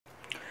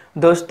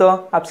दोस्तों,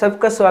 आप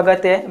सबका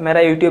स्वागत है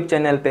मेरा यूट्यूब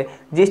चैनल पे,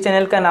 जिस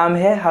चैनल का नाम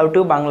है हाउ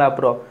टू बांग्ला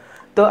प्रो।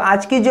 तो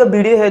आज की जो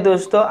वीडियो है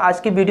दोस्तों, आज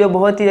की वीडियो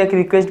बहुत ही एक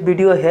रिक्वेस्ट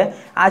वीडियो है।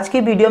 आज की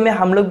वीडियो में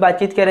हम लोग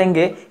बातचीत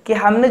करेंगे कि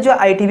हमने जो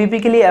आईटीबीपी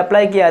के लिए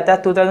अप्लाई किया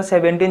था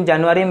 2017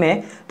 जनवरी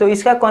में, तो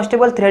इसका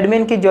कांस्टेबल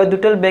थ्रेडमैन की जो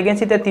टोटल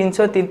वैकेंसी था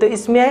 303। तो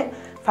इसमें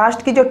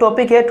फर्स्ट की जो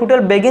टॉपिक है टोटल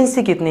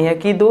वैकेंसी कितनी है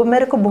कि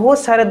मेरे को बहुत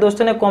सारे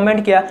दोस्तों ने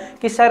कमेंट किया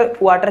कि सर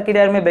वाटर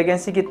कैरियर में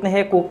वैकेंसी कितने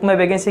हैं, कुक में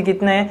वैकेंसी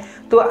कितने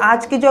हैं। तो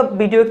आज की जो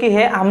वीडियो की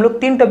है हम लोग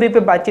 3 टॉपिक पे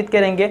बातचीत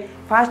करेंगे।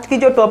 फर्स्ट की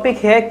जो टॉपिक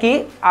है कि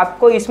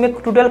आपको इसमें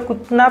टोटल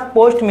कितना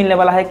पोस्ट मिलने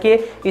वाला है, कि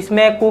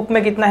इसमें कुक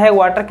में कितना है,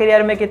 वाटर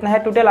कैरियर में कितना है,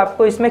 टोटल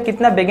आपको इसमें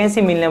कितना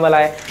वैकेंसी मिलने वाला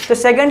है। तो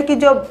सेकंड की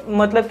जो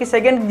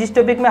सेकंड जिस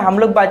टॉपिक में हम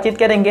लोग बातचीत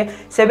करेंगे,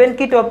 7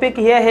 की टॉपिक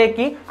यह है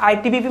कि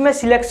आईटीबीपी में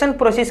सिलेक्शन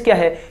प्रोसेस क्या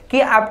है,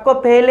 कि आपको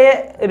पहले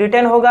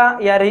रिटर्न होगा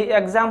या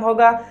एग्जाम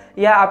होगा,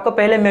 या आपको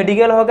पहले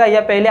मेडिकल होगा,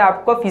 या पहले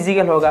आपको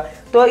फिजिकल होगा।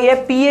 तो ये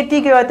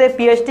पीएटी क्या होता है,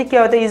 पीएचटी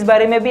क्या होता है, इस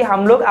बारे में भी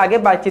हम लोग आगे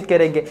बातचीत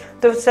करेंगे।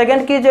 तो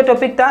सेकंड की जो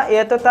टॉपिक था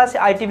ये तो था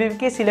आईटीबीपी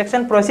की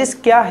सिलेक्शन प्रोसेस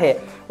क्या है।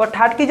 और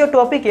थर्ड की जो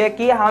टॉपिक है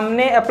कि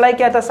हमने अप्लाई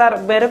किया था, सर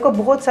मेरे को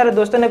बहुत सारे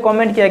दोस्तों ने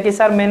कमेंट किया कि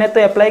सर मैंने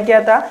तो अप्लाई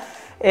किया था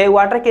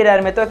वाटर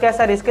कैरियर में, तो क्या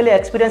सर इसके लिए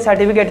एक्सपीरियंस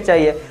सर्टिफिकेट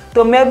चाहिए।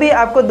 तो मैं भी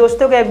आपको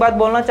दोस्तों को एक बात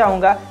बोलना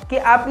चाहूँगा कि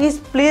आप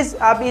प्लीज़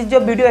आप इस जो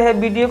वीडियो है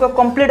वीडियो को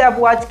कंप्लीट आप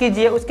वॉच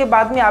कीजिए। उसके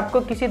बाद में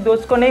आपको किसी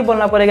दोस्त को नहीं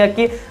बोलना पड़ेगा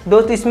कि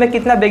दोस्त इसमें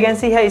कितना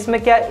वैकेंसी है,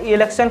 इसमें क्या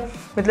इलेक्शन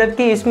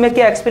कि इसमें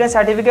क्या एक्सपीरियंस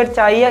सर्टिफिकेट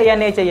चाहिए या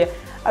नहीं चाहिए।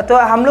 तो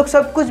हम लोग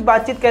सब कुछ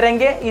बातचीत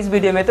करेंगे इस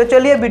वीडियो में। तो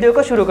चलिए वीडियो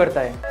को शुरू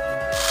करता है।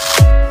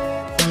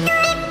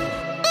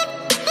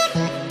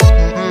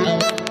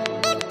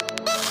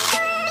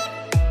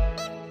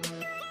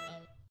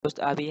 दोस्त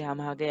अभी हम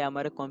आ गए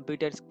हमारे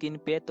कंप्यूटर स्क्रीन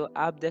पे। तो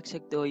आप देख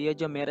सकते हो ये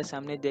जो मेरे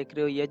सामने देख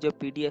रहे हो ये जो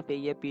पीडीएफ है,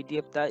 ये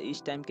पीडीएफ था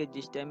इस टाइम के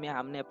जिस टाइम में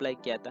हमने अप्लाई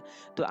किया था।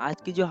 तो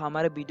आज की जो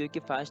हमारे वीडियो की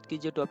फर्स्ट की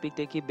जो टॉपिक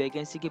थी कि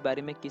वैकेंसी के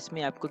बारे में,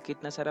 किसमें आपको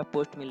कितना सारा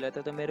पोस्ट मिल रहा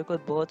था। तो मेरे को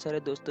बहुत सारे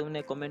दोस्तों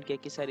ने कमेंट किया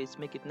कि सर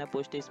इसमें कितना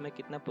पोस्ट है, इसमें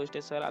कितना पोस्ट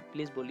है, सर आप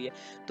प्लीज़ बोलिए।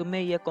 तो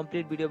मैं ये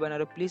कंप्लीट वीडियो बना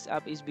रहा हूँ, प्लीज़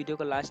आप इस वीडियो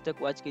को लास्ट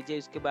तक वॉच कीजिए।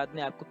 इसके बाद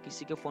में आपको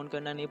किसी को फ़ोन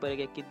करना नहीं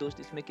पड़ेगा कि दोस्त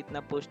इसमें कितना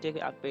पोस्ट है,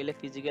 आप पहले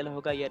फिजिकल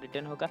होगा या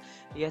रिटर्न होगा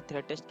या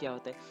थ्रेड टेस्ट क्या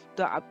होता है।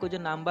 तो आपको जो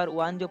नंबर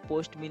 1 जो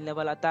पोस्ट मिलने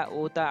वाला था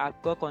वो था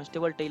आपको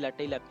कांस्टेबल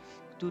टेलर।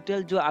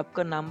 टोटल जो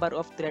आपका नंबर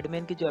ऑफ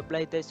थ्रेडमैन की जो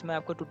अप्लाई था, इसमें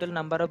आपको टोटल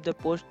नंबर ऑफ जो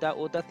पोस्ट था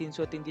वो था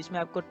 303, जिसमें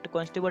आपको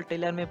कांस्टेबल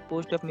टेलर में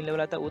पोस्ट ऑफ मिलने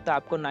वाला था वो था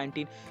आपको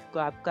 19। तो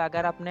आपका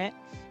अगर आपने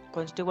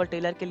कांस्टेबल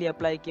टेलर के लिए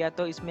अप्लाई किया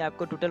तो इसमें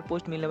आपको टोटल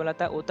पोस्ट मिलने वाला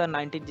था वो था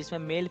 19, जिसमें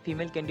मेल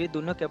फीमेल कैंडिडेट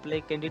दोनों के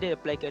कैंडिडेट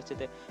अप्लाई कर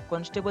सकते थे।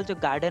 कांस्टेबल जो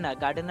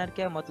गार्डनर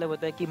क्या मतलब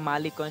होता है कि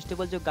मालिक,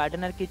 कांस्टेबल जो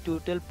गार्डनर की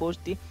टोटल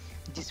पोस्ट थी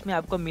जिसमें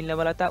आपको मिलने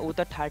वाला था वो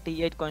था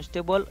 38।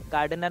 कांस्टेबल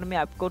गार्डनर में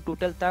आपको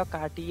टोटल था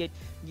 38,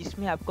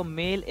 जिसमें आपको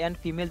मेल एंड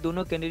फीमेल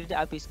दोनों कैंडिडेट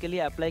आप इसके लिए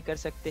अप्लाई कर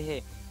सकते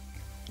हैं।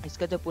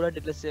 इसका जो पूरा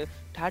डिटेल्स है।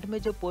 थर्ड में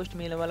जो पोस्ट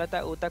मिलने वाला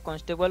था वो था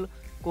कांस्टेबल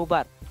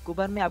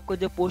कुबार में आपको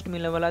जो पोस्ट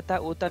मिलने वाला था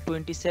वो था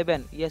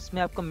 27।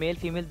 इसमें आपको मेल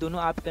फीमेल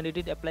दोनों आप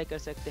कैंडिडेट अप्लाई कर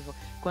सकते हो।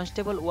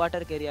 कांस्टेबल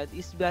वाटर कैरियर,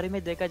 इस बारे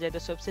में देखा जाए तो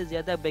सबसे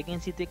ज़्यादा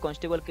वैकेंसी थी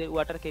कांस्टेबल के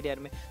वाटर कैरियर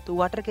में। तो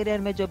वाटर कैरियर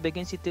में जो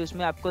वैकेंसी थी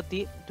उसमें आपको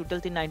टोटल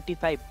थी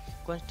 95।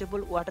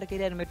 कांस्टेबल वाटर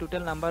कैरियर में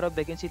टोटल नंबर ऑफ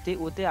वैकेंसी थी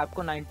वो थे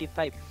आपको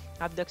 95।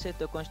 आप देख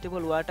सकते हो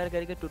कांस्टेबल वाटर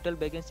कैरियर की टोटल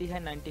वैकेंसी है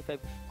 95।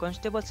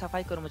 कांस्टेबल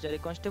सफाई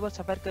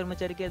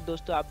कर्मचारी के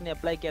दोस्तों आपने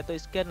अप्लाई किया तो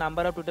इसके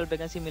नंबर ऑफ टोटल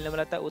वैकेंसी मिलने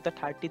वाला था वो था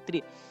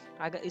 33।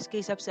 अगर इसके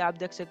हिसाब से आप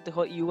देख सकते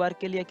हो यूआर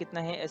के लिए कितना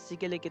है, एससी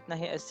के लिए कितना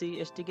है, एससी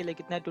एसटी के लिए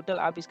कितना है, टोटल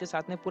आप इसके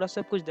साथ में पूरा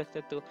सब कुछ देख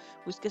सकते हो।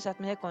 उसके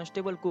साथ में है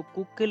कांस्टेबल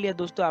कुक के लिए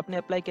दोस्तों आपने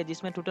अप्लाई किया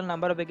जिसमें टोटल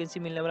नंबर ऑफ वैकेंसी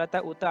मिलने वाला था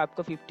वो था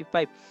आपको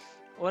 55।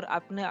 और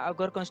आपने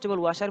अगर कांस्टेबल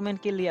वाशरमैन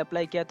के लिए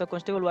अप्लाई किया तो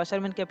कांस्टेबल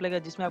वाशरमैन के अप्लाई किया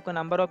जिसमें आपका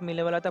नंबर ऑफ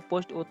मिलने वाला था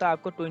पोस्ट होता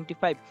आपको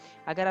 25।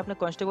 अगर आपने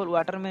कांस्टेबल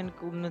वाटरमैन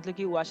मतलब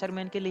कि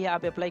वाशरमैन के लिए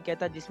आप अप्लाई किया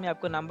था जिसमें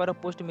आपको नंबर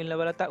ऑफ पोस्ट मिलने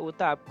वाला था वो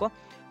था आपको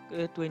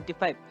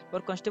 25।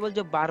 और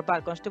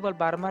कांस्टेबल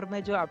बारबार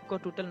में जो आपको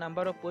टोटल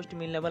नंबर ऑफ पोस्ट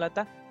मिलने वाला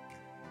था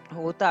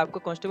होता आपको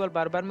कांस्टेबल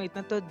बार में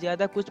इतना तो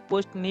ज़्यादा कुछ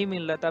पोस्ट नहीं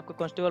मिल रहा था आपको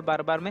कांस्टेबल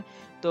बार में।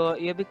 तो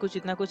ये भी कुछ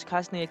इतना कुछ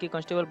खास नहीं है कि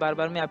कांस्टेबल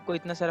बार में आपको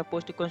इतना सारा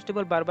पोस्ट।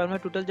 कांस्टेबल बार में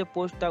टोटल जो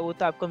पोस्ट था वो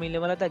तो आपको मिलने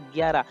वाला था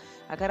 11।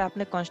 अगर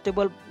आपने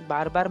कांस्टेबल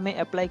बार में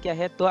अप्लाई किया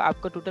है तो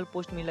आपको टोटल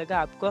पोस्ट मिलेगा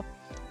आपको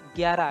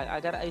 11।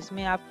 अगर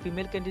इसमें आप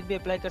फीमेल कैंडिडेट भी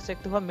अप्लाई कर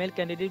सकते हो, मेल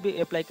कैंडिडेट भी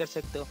अप्लाई कर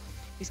सकते हो।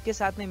 इसके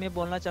साथ में मैं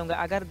बोलना चाहूँगा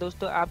अगर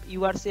दोस्तों आप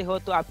यूआर से हो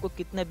तो आपको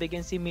कितना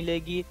वैकेंसी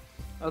मिलेगी,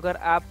 अगर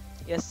आप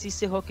एससी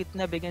से हो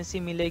कितना वैकेंसी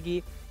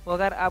मिलेगी,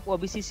 अगर आप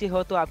ओबीसी से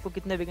हो तो आपको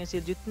कितना वैकेंसी,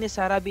 जितने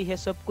सारा भी है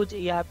सब कुछ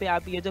यहाँ पे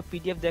आप ये जो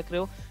पीडीएफ देख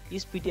रहे हो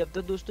इस पीडीएफ।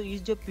 तो दोस्तों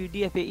इस जो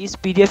पीडीएफ है इस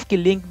पीडीएफ की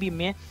लिंक भी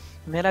मैं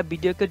मेरा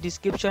वीडियो के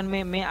डिस्क्रिप्शन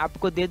में मैं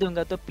आपको दे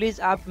दूंगा। तो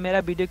प्लीज़ आप मेरा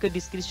वीडियो के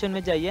डिस्क्रिप्शन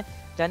में जाइए,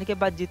 जाने के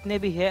बाद जितने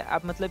भी है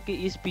आप मतलब कि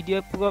इस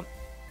पीडीएफ को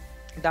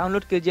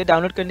डाउनलोड कीजिए।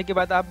 डाउनलोड करने के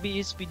बाद आप भी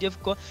इस पीडीएफ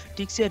को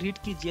ठीक से रीड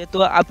कीजिए तो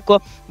आपको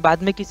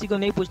बाद में किसी को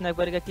नहीं पूछना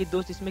पड़ेगा कि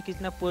दोस्त इसमें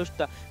कितना पोस्ट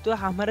था। तो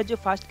हमारा जो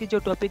फर्स्ट की जो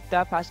टॉपिक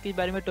था, फर्स्ट के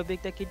बारे में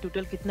टॉपिक था कि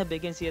टोटल कितना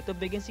वैकेंसी है। तो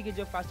वैकेंसी की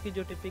जो फर्स्ट की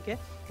जो टॉपिक है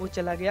वो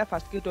चला गया,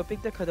 फर्स्ट की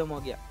टॉपिक तो खत्म हो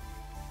गया।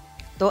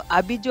 तो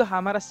अभी जो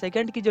हमारा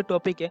सेकंड की जो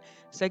टॉपिक है,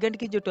 सेकंड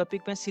की जो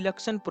टॉपिक में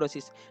सिलेक्शन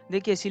प्रोसेस।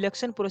 देखिए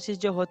सिलेक्शन प्रोसेस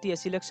जो होती है,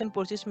 सिलेक्शन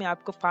प्रोसेस में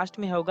आपको फास्ट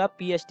में होगा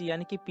पीएसटी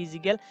यानी कि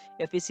फिजिकल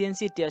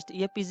एफिशिएंसी टेस्ट।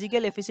 ये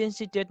फिजिकल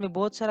एफिशिएंसी टेस्ट में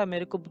बहुत सारा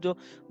मेरे को जो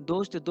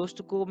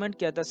दोस्त को कमेंट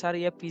किया था, सर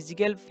ये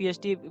फिजिकल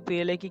पीएसटी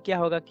पहले की क्या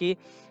होगा कि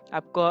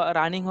आपको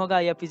रनिंग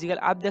होगा या फिजिकल।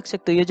 आप देख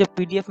सकते हो ये जो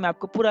पीडीएफ में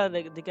आपको पूरा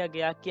दिखा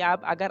गया कि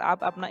आप अगर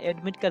आप अपना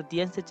एडमिट कार्ड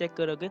ध्यान से चेक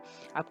करोगे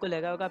आपको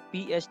लगा होगा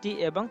पीएसटी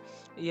एवं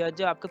यह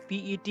जो आपका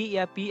पीईटी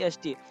या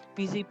पीएसटी।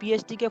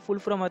 पीएसटी के फुल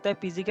फॉर्म होता है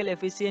फिजिकल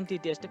एफिशिएंसी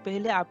टेस्ट।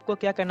 पहले आपको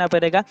क्या करना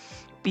पड़ेगा,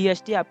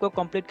 पीएसटी आपको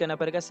कंप्लीट करना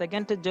पड़ेगा।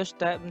 सेकंड जो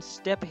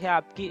स्टेप है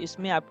आपकी,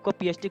 इसमें आपको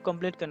पीएसटी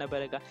कंप्लीट करना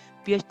पड़ेगा।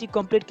 पीएसटी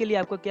कंप्लीट के लिए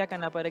आपको क्या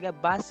करना पड़ेगा,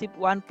 बस सिर्फ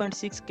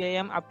 1.6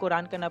 km आपको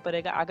रन करना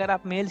पड़ेगा। अगर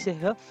आप मेल से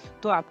हो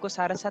तो आपको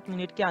 7.5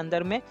 मिनट के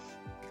अंदर में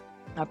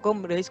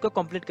आपको रेस को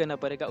कंप्लीट करना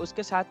पड़ेगा।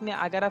 उसके साथ में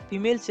अगर आप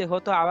फीमेल से हो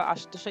तो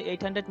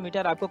 800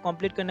 मीटर आपको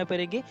कंप्लीट करना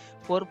पड़ेगी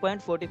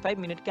 4.45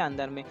 मिनट के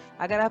अंदर में।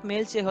 अगर आप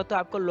मेल से हो तो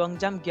आपको लॉन्ग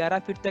जंप 11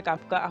 फीट तक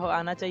आपका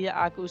आना चाहिए।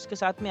 उसके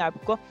साथ में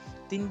आपको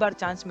 3 बार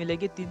चांस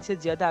मिलेगी, 3 से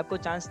ज़्यादा आपको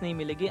चांस नहीं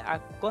मिलेगी।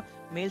 आपको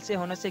मेल से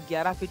होने से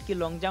 11 फीट की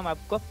लॉन्ग जंप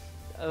आपको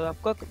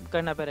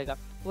करना पड़ेगा।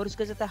 और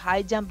उसके साथ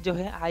हाई जंप जो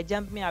है, हाई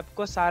जंप में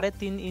आपको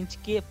 3.5 इंच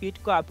के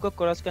फीट को आपको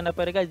क्रॉस करना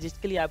पड़ेगा,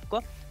 जिसके लिए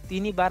आपको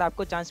 3 ही बार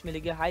आपको चांस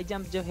मिलेगी। हाई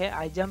जंप जो है,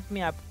 हाई जंप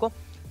में आपको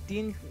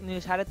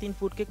 3.5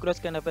 फुट के क्रॉस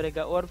करना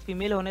पड़ेगा। और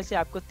फीमेल होने से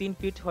आपको 3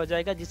 फीट हो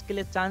जाएगा, जिसके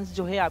लिए चांस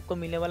जो है आपको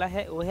मिलने वाला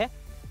है वो है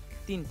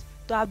 3।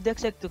 तो आप देख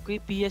सकते हो कि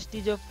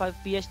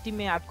पीएसटी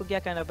में आपको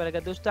क्या करना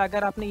पड़ेगा दोस्तों।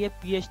 अगर आपने ये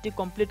पीएसटी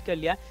कंप्लीट कर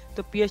लिया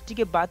तो पीएसटी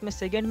के बाद में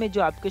सेकंड में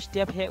जो आपको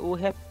स्टेप है वो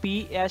है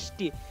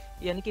पीएसटी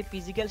यानी कि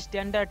physical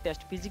standard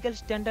test. Physical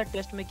standard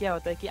test में क्या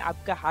होता है कि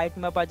आपका हाइट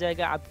मापा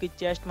जाएगा, आपकी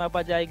चेस्ट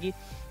मापा जाएगी,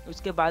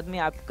 उसके बाद में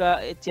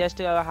आपका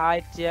चेस्ट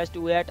हाइट, चेस्ट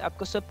वेट,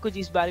 आपको सब कुछ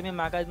इस बारे में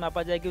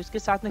मापा जाएगी।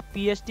 उसके साथ में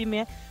पीएसटी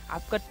में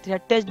आपका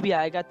थ्रेड टेस्ट भी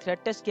आएगा।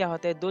 थ्रेड टेस्ट क्या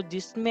होता है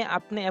जिसमें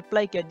आपने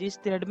अप्लाई किया, जिस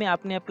थ्रेड में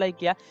आपने अप्लाई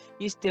किया,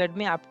 इस थ्रेड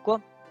में आपका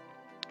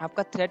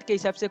थ्रेड के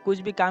हिसाब से कुछ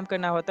भी काम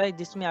करना होता है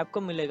जिसमें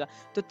आपको मिलेगा।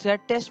 तो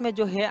थ्रेड टेस्ट में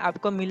जो है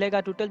आपको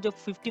मिलेगा टोटल जो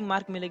 50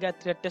 मार्क मिलेगा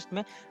थ्रेड टेस्ट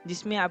में,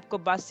 जिसमें आपको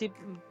बस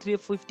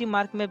सिर्फ 50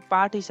 मार्क में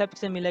पार्ट हिसाब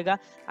से मिलेगा।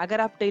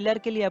 अगर आप टेलर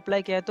के लिए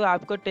अप्लाई किया है तो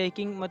आपको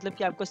टेकिंग मतलब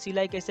कि आपको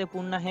सिलाई कैसे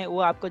पूरना है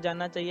वो आपको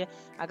जानना चाहिए।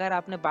 अगर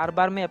आपने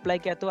बार में अप्लाई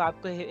किया तो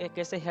आपको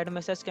कैसे हेड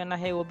मसाज करना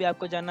है वो भी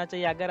आपको जानना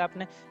चाहिए। अगर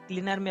आपने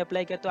क्लीनर में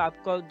अप्लाई किया तो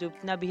आपको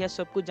जितना भी है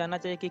सब कुछ जानना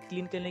चाहिए कि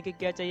क्लीन करने के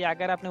क्या चाहिए।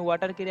 अगर आपने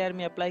वाटर कैरियर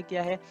में अप्लाई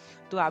किया है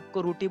तो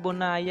आपको रोटी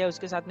बोलना आई है,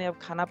 उसके साथ में आप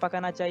खाना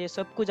पकाना चाहिए,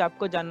 सब कुछ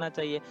आपको जानना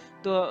चाहिए।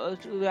 तो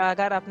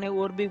अगर आपने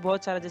और भी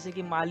बहुत सारा जैसे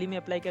कि माली में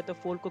अप्लाई किया तो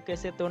फूल को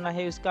कैसे तोड़ना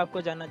है उसका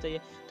आपको जानना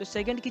चाहिए। तो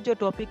सेकंड की जो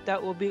टॉपिक था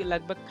वो भी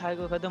लगभग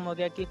खत्म हो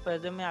गया कि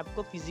फर्दर में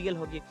आपको फिजिकल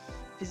होगी,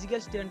 फिजिकल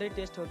स्टैंडर्ड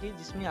टेस्ट होगी,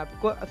 जिसमें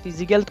आपको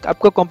फिजिकल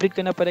आपको कंप्लीट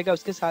करना पड़ेगा।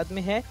 उसके साथ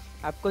में है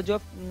आपको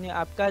जो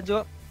आपका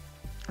जो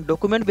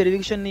डॉक्यूमेंट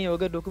वेरिफिकेशन नहीं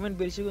होगा, डॉक्यूमेंट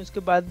वेरिफिकेशन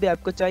उसके बाद भी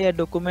आपको चाहिए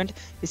डॉक्यूमेंट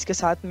इसके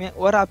साथ में।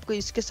 और आपको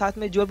इसके साथ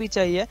में जो भी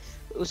चाहिए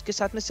उसके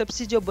साथ में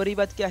सबसे जो बड़ी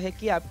बात क्या है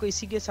कि आपको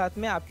इसी के साथ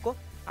में आपको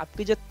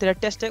आपकी जो थ्रेड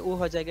टेस्ट है वो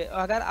हो जाएगा।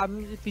 अगर आप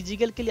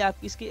फिजिकल के लिए आप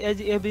इसकी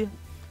एज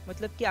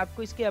मतलब कि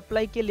आपको इसके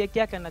अप्लाई के लिए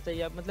क्या करना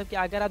चाहिए, मतलब कि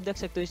अगर आप देख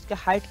सकते हो इसका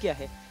हाइट क्या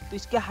है, तो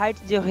इसका हाइट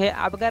जो है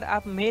अगर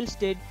आप मेल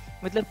स्टेट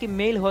मतलब कि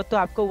मेल हो तो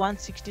आपको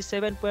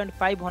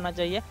 167.5 होना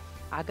चाहिए।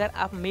 अगर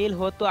आप मेल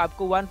हो तो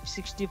आपको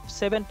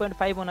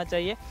 167.5 होना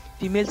चाहिए।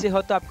 फीमेल से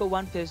हो तो आपको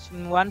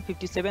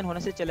 157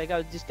 होने से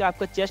चलेगा। जिसका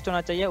आपका चेस्ट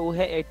होना चाहिए वो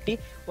है 80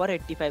 और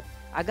 85।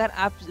 अगर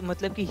आप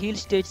मतलब कि हिल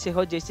स्टेट से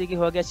हो जैसे कि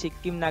हो गया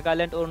सिक्किम,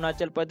 नागालैंड,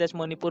 अरुणाचल प्रदेश,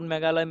 मणिपुर,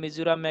 मेघालय,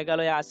 मिजोरम,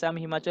 मेघालय, आसाम,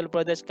 हिमाचल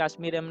प्रदेश,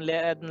 कश्मीर एवं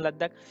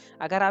लद्दाख,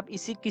 अगर आप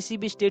किसी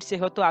भी स्टेट से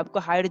हो तो आपको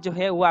हाइट जो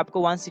है वो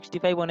आपको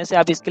 165 होने से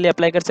आप इसके लिए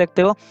अप्लाई कर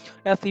सकते हो।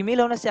 फीमेल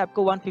होने से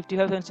आपको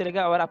 155 होने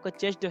चलेगा। और आपका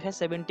चेस्ट जो है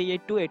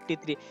 78 to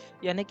 83,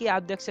 यानी कि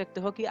आप देख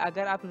सकते हो कि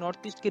अगर आप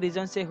नॉर्थ ईस्ट के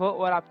रीजन से हो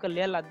और आपका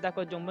लेह लद्दाख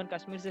और जम्मू एंड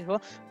कश्मीर से हो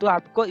तो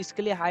आपको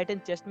इसके लिए हाइट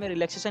एंड चेस्ट में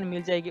रिलैक्सेशन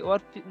मिल जाएगी।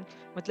 और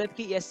मतलब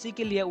कि एससी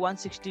के लिए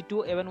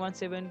 162 एवं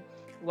 150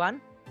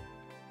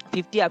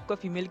 आपको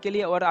फीमेल के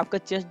लिए। और आपका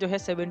चेस्ट जो है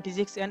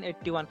 76 एंड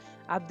 81।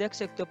 आप देख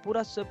सकते हो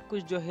पूरा सब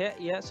कुछ जो है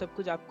यह सब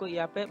कुछ आपको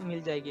यहाँ पे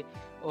मिल जाएगी।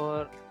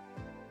 और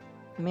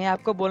मैं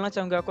आपको बोलना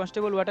चाहूँगा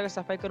कांस्टेबल वाटर का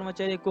सफाई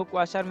कर्मचारी, कुक,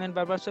 वाशरमैन,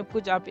 बार्बर सब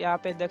कुछ आप यहाँ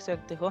पे देख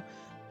सकते हो।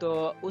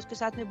 तो उसके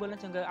साथ में बोलना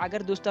चाहूँगा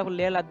अगर दोस्तों आप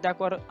लेह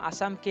लद्दाख और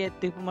आसाम के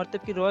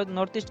मतलब कि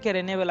नॉर्थ ईस्ट के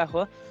रहने वाला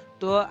हो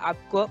तो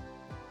आपको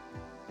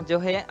जो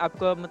है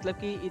आपको मतलब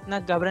कि इतना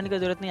घबराने की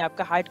जरूरत नहीं।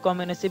 आपका हाइट कम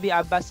होने से भी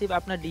आप बस सिर्फ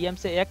अपना डीएम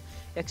से एक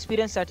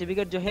एक्सपीरियंस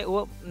सर्टिफिकेट जो है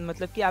वो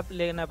मतलब कि आप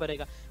लेना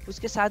पड़ेगा।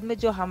 उसके साथ में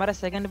जो हमारा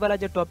सेकंड वाला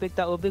जो टॉपिक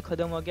था वो भी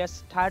खत्म हो गया।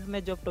 थर्ड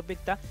में जो टॉपिक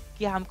था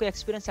कि हमको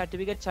एक्सपीरियंस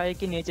सर्टिफिकेट चाहिए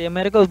कि नहीं चाहिए।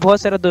 मेरे को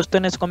बहुत सारे दोस्तों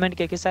ने कमेंट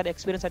किया कि सर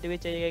एक्सपीरियंस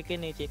सर्टिफिकेट चाहिए कि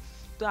नहीं चाहिए।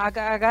 तो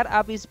अगर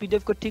आप इस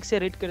पीडीएफ को ठीक से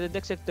रीड करते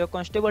देख सकते हो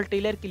कांस्टेबल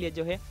टेलर के लिए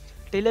जो है,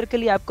 टेलर के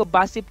लिए आपको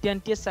बस सिर्फ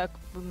 10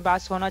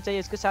 पास होना चाहिए।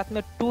 इसके साथ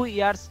में 2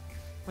 इयर्स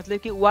मतलब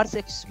कि वर्ष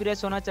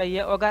एक्सपीरियंस होना चाहिए।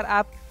 अगर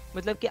आप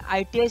मतलब कि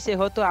ITI से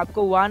हो तो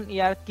आपको 1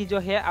 ईयर की जो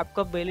है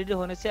आपको वैलिड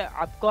होने से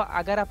आपको,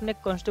 अगर आपने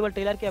कांस्टेबल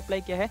टेलर के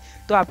अप्लाई किया है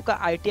तो आपका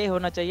ITI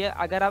होना चाहिए।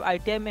 अगर आप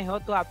ITI में हो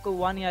तो आपको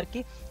 1 ईयर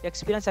की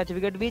एक्सपीरियंस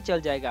सर्टिफिकेट भी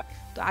चल जाएगा।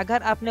 तो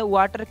अगर आपने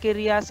वाटर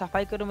कैरियर,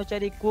 सफाई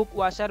कर्मचारी, कुक,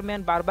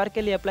 वाशरमैन, बार्बर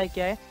के लिए अप्लाई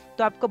किया है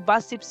तो आपको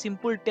बस सिर्फ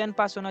सिंपल 10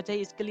 पास होना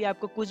चाहिए। इसके लिए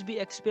आपको कुछ भी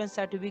एक्सपीरियंस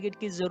सर्टिफिकेट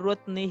की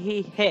ज़रूरत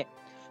नहीं है।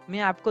 मैं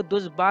आपको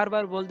दोस्त बार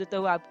बार बोल देता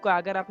हूँ, आपको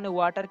अगर आपने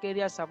वाटर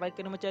कैरियर, सफाई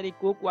कर्मचारी,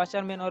 कुक,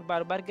 वाशरमैन और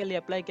बार्बर के लिए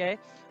अप्लाई किया है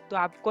तो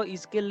आपको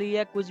इसके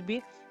लिए कुछ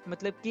भी,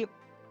 मतलब कि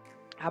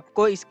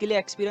आपको इसके लिए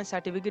एक्सपीरियंस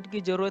सर्टिफिकेट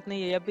की ज़रूरत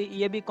नहीं है।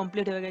 ये भी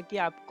कंप्लीट होगा कि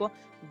आपको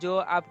जो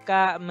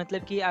आपका,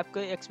 मतलब कि आपको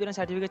एक्सपीरियंस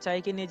सर्टिफिकेट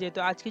चाहिए कि नहीं चाहिए।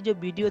 तो आज की जो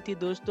वीडियो थी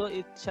दोस्तों,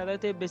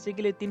 थे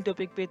बेसिकली 3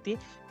 टॉपिक पे थी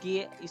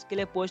कि इसके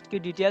लिए पोस्ट की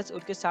डिटेल्स,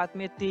 उसके साथ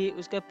में थी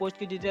उसके पोस्ट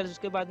की डिटेल्स,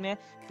 उसके बाद में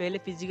पहले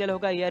फिजिकल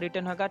होगा या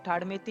रिटर्न होगा,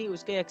 थर्ड में थी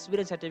उसके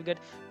एक्सपीरियंस सर्टिफिकेट।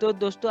 तो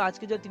दोस्तों आज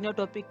की जो तीनों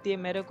टॉपिक थे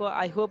मेरे को,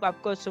 आई होप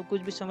आपको सब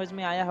कुछ भी समझ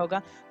में आया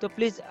होगा। तो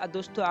प्लीज़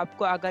दोस्तों,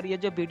 आपको अगर ये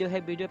जो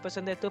वीडियो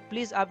पसंद है तो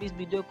प्लीज़ आप इस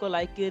वीडियो को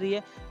लाइक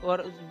करिए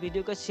और उस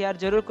वीडियो को शेयर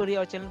जरूर करिए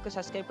और चैनल को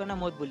सब्सक्राइब करना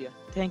मत भूलिए।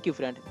 Thank you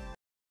friend.